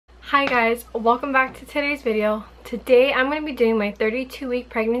Hi guys, welcome back to today's video. Today I'm going to be doing my 32-week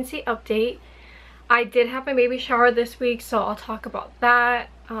pregnancy update. I did have my baby shower this week, so I'll talk about that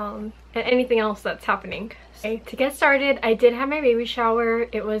and anything else that's happening. Okay, to get started, I did have my baby shower.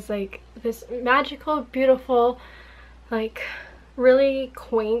 It was like this magical, beautiful, like really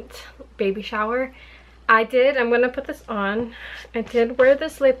quaint baby shower. I'm going to put this on. I did wear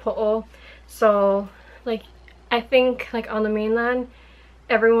this lepo'o, so like I think like on the mainland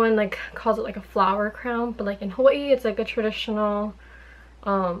everyone like calls it like a flower crown, but like in Hawaii it's like a traditional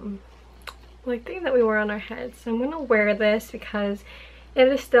like thing that we wear on our heads. So I'm gonna wear this because it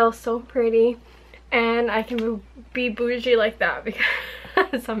is still so pretty and I can be bougie like that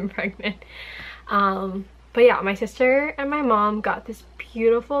because I'm pregnant. But yeah, my sister and my mom got this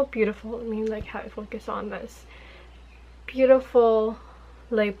beautiful let me like have it focus on this beautiful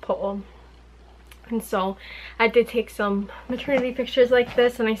lepo'o. And so I did take some maternity pictures like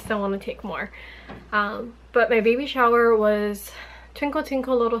this, and I still want to take more. But my baby shower was Twinkle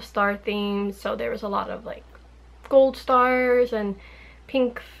Twinkle Little Star themed, so there was a lot of like gold stars and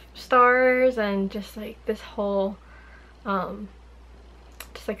pink stars and just like this whole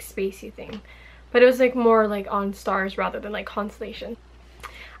just like spacey thing. But it was like more like on stars rather than like constellation.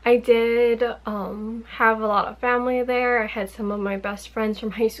 I did have a lot of family there. I had some of my best friends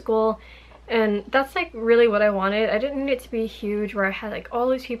from high school. And that's like really what I wanted. I didn't need it to be huge where I had like all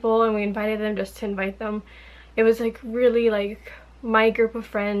these people and we invited them just to invite them. It was like really like my group of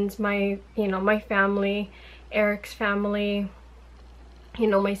friends, my family, Eric's family,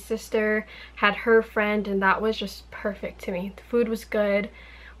 my sister had her friend, and that was just perfect to me. The food was good.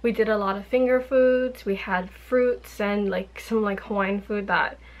 We did a lot of finger foods. We had fruits and like some like Hawaiian food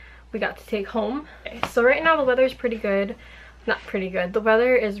that we got to take home. Okay, so right now the weather is pretty good. Not pretty good. The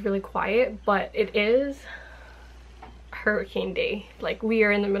weather is really quiet, but it is hurricane day. Like we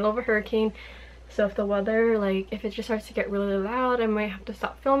are in the middle of a hurricane, so if the weather, like if it just starts to get really loud, I might have to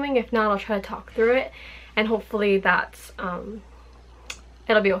stop filming. If not, I'll try to talk through it, and hopefully that's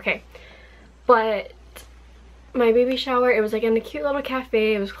it'll be okay. But my baby shower, it was like in a cute little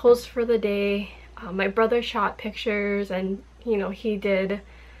cafe. It was closed for the day. My brother shot pictures, and he did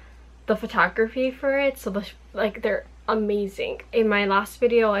the photography for it, so they're amazing. In my last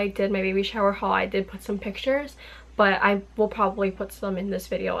video I did my baby shower haul. I did put some pictures, but I will probably put some in this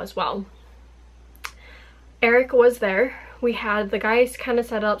video as well. Eric was there. We had the guys kind of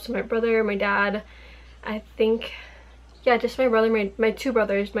set up, so my brother, my dad, I think, yeah, just my brother, my two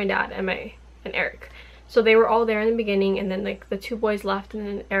brothers, my dad and Eric. So they were all there in the beginning, and then like the two boys left, and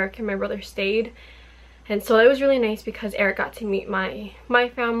then Eric and my brother stayed. And so it was really nice because Eric got to meet my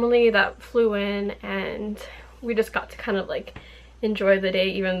family that flew in, and we just got to kind of like enjoy the day,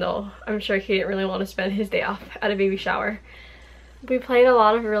 even though I'm sure he didn't really want to spend his day off at a baby shower. We played a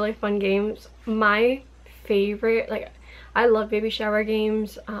lot of really fun games. My favorite, like I love baby shower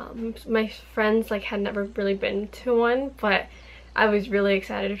games. My friends like had never really been to one, but I was really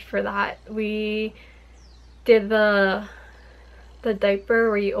excited for that. We did the diaper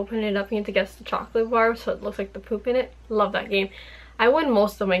where you open it up and you have to guess the chocolate bar so it looks like the poop in it. Love that game. I won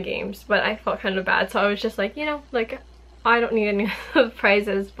most of my games, but I felt kind of bad, so I was just like, like I don't need any of the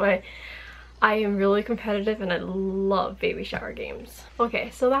prizes, but I am really competitive and I love baby shower games. Okay,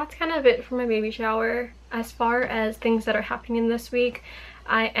 so that's kind of it for my baby shower. As far as things that are happening this week,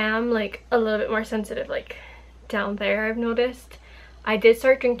 I am like a little bit more sensitive, like down there. I've noticed I did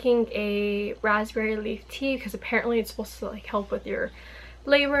start drinking a raspberry leaf tea because apparently it's supposed to like help with your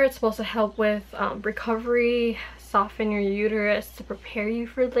labor. It's supposed to help with recovery, soften your uterus to prepare you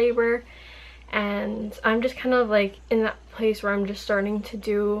for labor. And I'm just kind of like in that place where I'm just starting to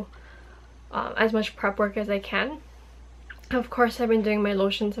do as much prep work as I can. Of course I've been doing my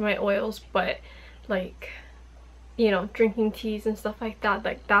lotions and my oils, but like drinking teas and stuff like that,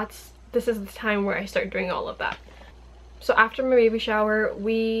 like this is the time where I start doing all of that. So after my baby shower,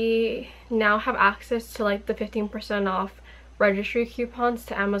 we now have access to like the 15% off registry coupons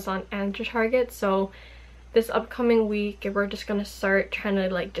to Amazon and to Target. So this upcoming week we're just gonna start trying to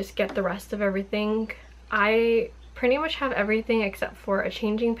like just get the rest of everything. I pretty much have everything except for a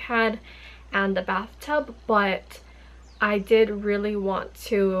changing pad and a bathtub, but I did really want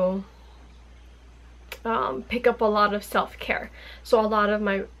to pick up a lot of self-care. So a lot of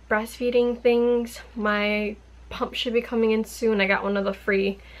my breastfeeding things, my pump should be coming in soon. I got one of the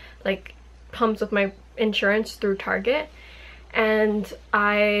free like pumps with my insurance through Target, and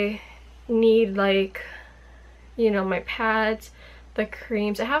I need like my pads, the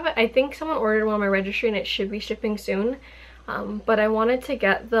creams. I think someone ordered one on my registry and it should be shipping soon. But I wanted to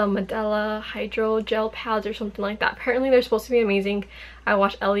get the Medela Hydro Gel Pads or something like that. Apparently they're supposed to be amazing. I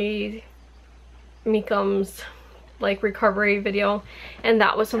watched Ellie Meekum's like recovery video, and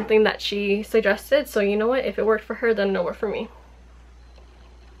that was something that she suggested. So you know what, if it worked for her, then it'll work for me.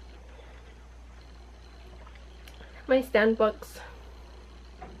 My Stan books.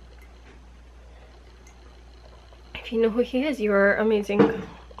 If you know who he is, you are amazing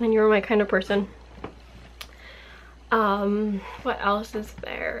and you're my kind of person. What else is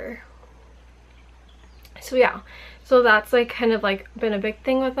there? So yeah, so that's like kind of like been a big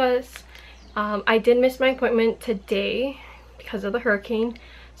thing with us. I did miss my appointment today because of the hurricane,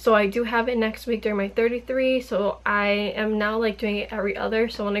 so I do have it next week during my 33. So I am now like doing it every other,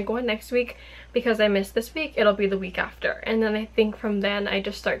 so when I go in next week, because I missed this week, it'll be the week after, and then I think from then I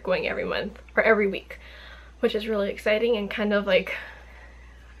just start going every month or every week, which is really exciting and kind of like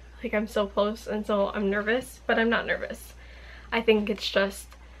I'm so close, and so I'm nervous, but I'm not nervous. I think it's just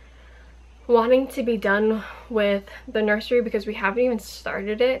wanting to be done with the nursery because we haven't even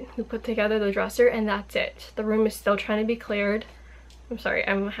started it. We put together the dresser and that's it. The room is still trying to be cleared. I'm sorry,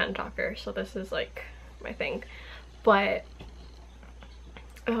 I'm a hand talker, so this is like my thing. But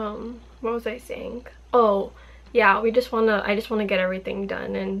what was I saying? Oh yeah, I just want to get everything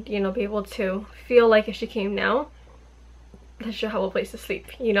done and, you know, be able to feel like if she came now, that she'll have a place to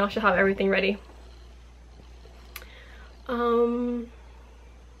sleep, you know, she'll have everything ready. I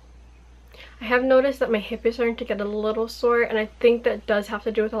have noticed that my hip is starting to get a little sore, and I think that does have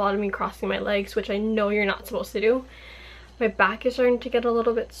to do with a lot of me crossing my legs, which I know you're not supposed to do. My back is starting to get a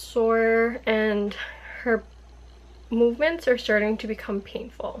little bit sore, and her movements are starting to become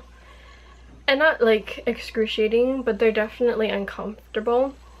painful. And not like excruciating, but they're definitely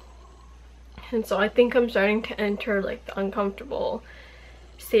uncomfortable. And so I think I'm starting to enter like the uncomfortable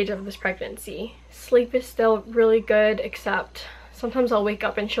stage of this pregnancy. Sleep is still really good, except sometimes I'll wake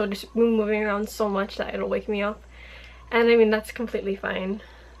up and she'll just be moving around so much that it'll wake me up. And I mean, that's completely fine.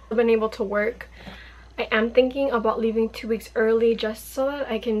 I've been able to work. I am thinking about leaving 2 weeks early just so that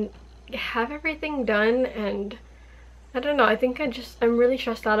I can have everything done, and I don't know, I think I'm really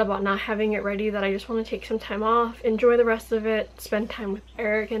stressed out about not having it ready, that I just want to take some time off, enjoy the rest of it, spend time with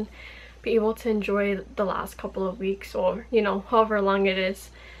Eric, and be able to enjoy the last couple of weeks, or, you know, however long it is,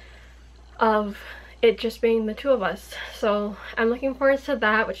 of it just being the two of us. So I'm looking forward to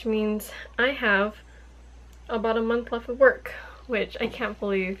that, which means I have about a month left of work, which I can't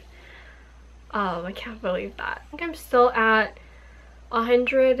believe. I can't believe that. I think I'm still at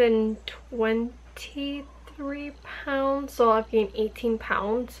 123 pounds, so I've gained 18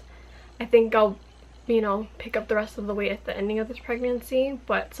 pounds. I think I'll, you know, pick up the rest of the weight at the ending of this pregnancy,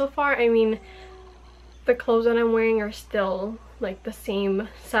 but so far, I mean, the clothes that I'm wearing are still like the same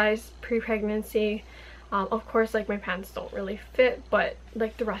size pre-pregnancy. Of course, like my pants don't really fit, but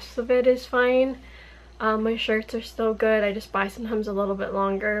like the rest of it is fine. My shirts are still good. I just buy sometimes a little bit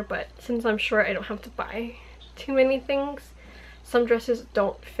longer, but since I'm short, I don't have to buy too many things. Some dresses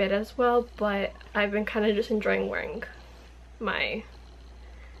don't fit as well, but I've been kind of just enjoying wearing my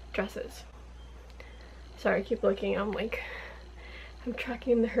dresses. Sorry, I keep looking. I'm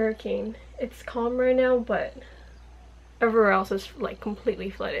tracking the hurricane. It's calm right now, but everywhere else is like completely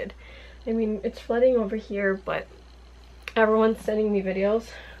flooded. I mean, it's flooding over here, but everyone's sending me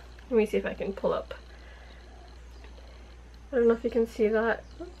videos. Let me see if I can pull up. I don't know if you can see that.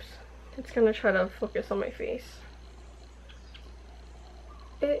 Oops. It's gonna try to focus on my face.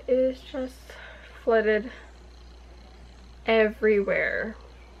 It is just flooded everywhere.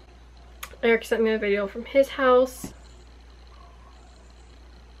 Eric sent me a video from his house.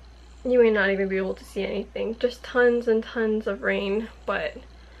 You may not even be able to see anything. Just tons and tons of rain, but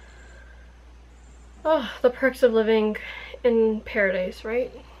oh, the perks of living in paradise,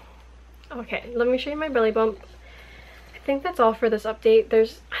 right? Okay, let me show you my belly bump. I think that's all for this update. I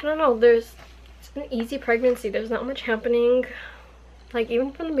don't know, it's an easy pregnancy. There's not much happening. Like,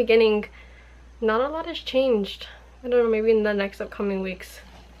 even from the beginning, not a lot has changed. I don't know, maybe in the next upcoming weeks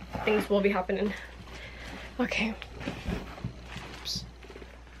things will be happening. Okay. Oops.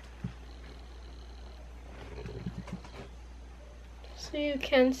 So you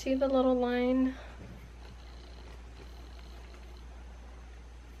can see the little line.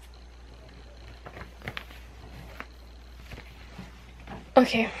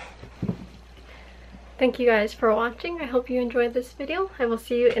 Okay. Thank you guys for watching. I hope you enjoyed this video. I will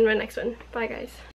see you in my next one. Bye guys.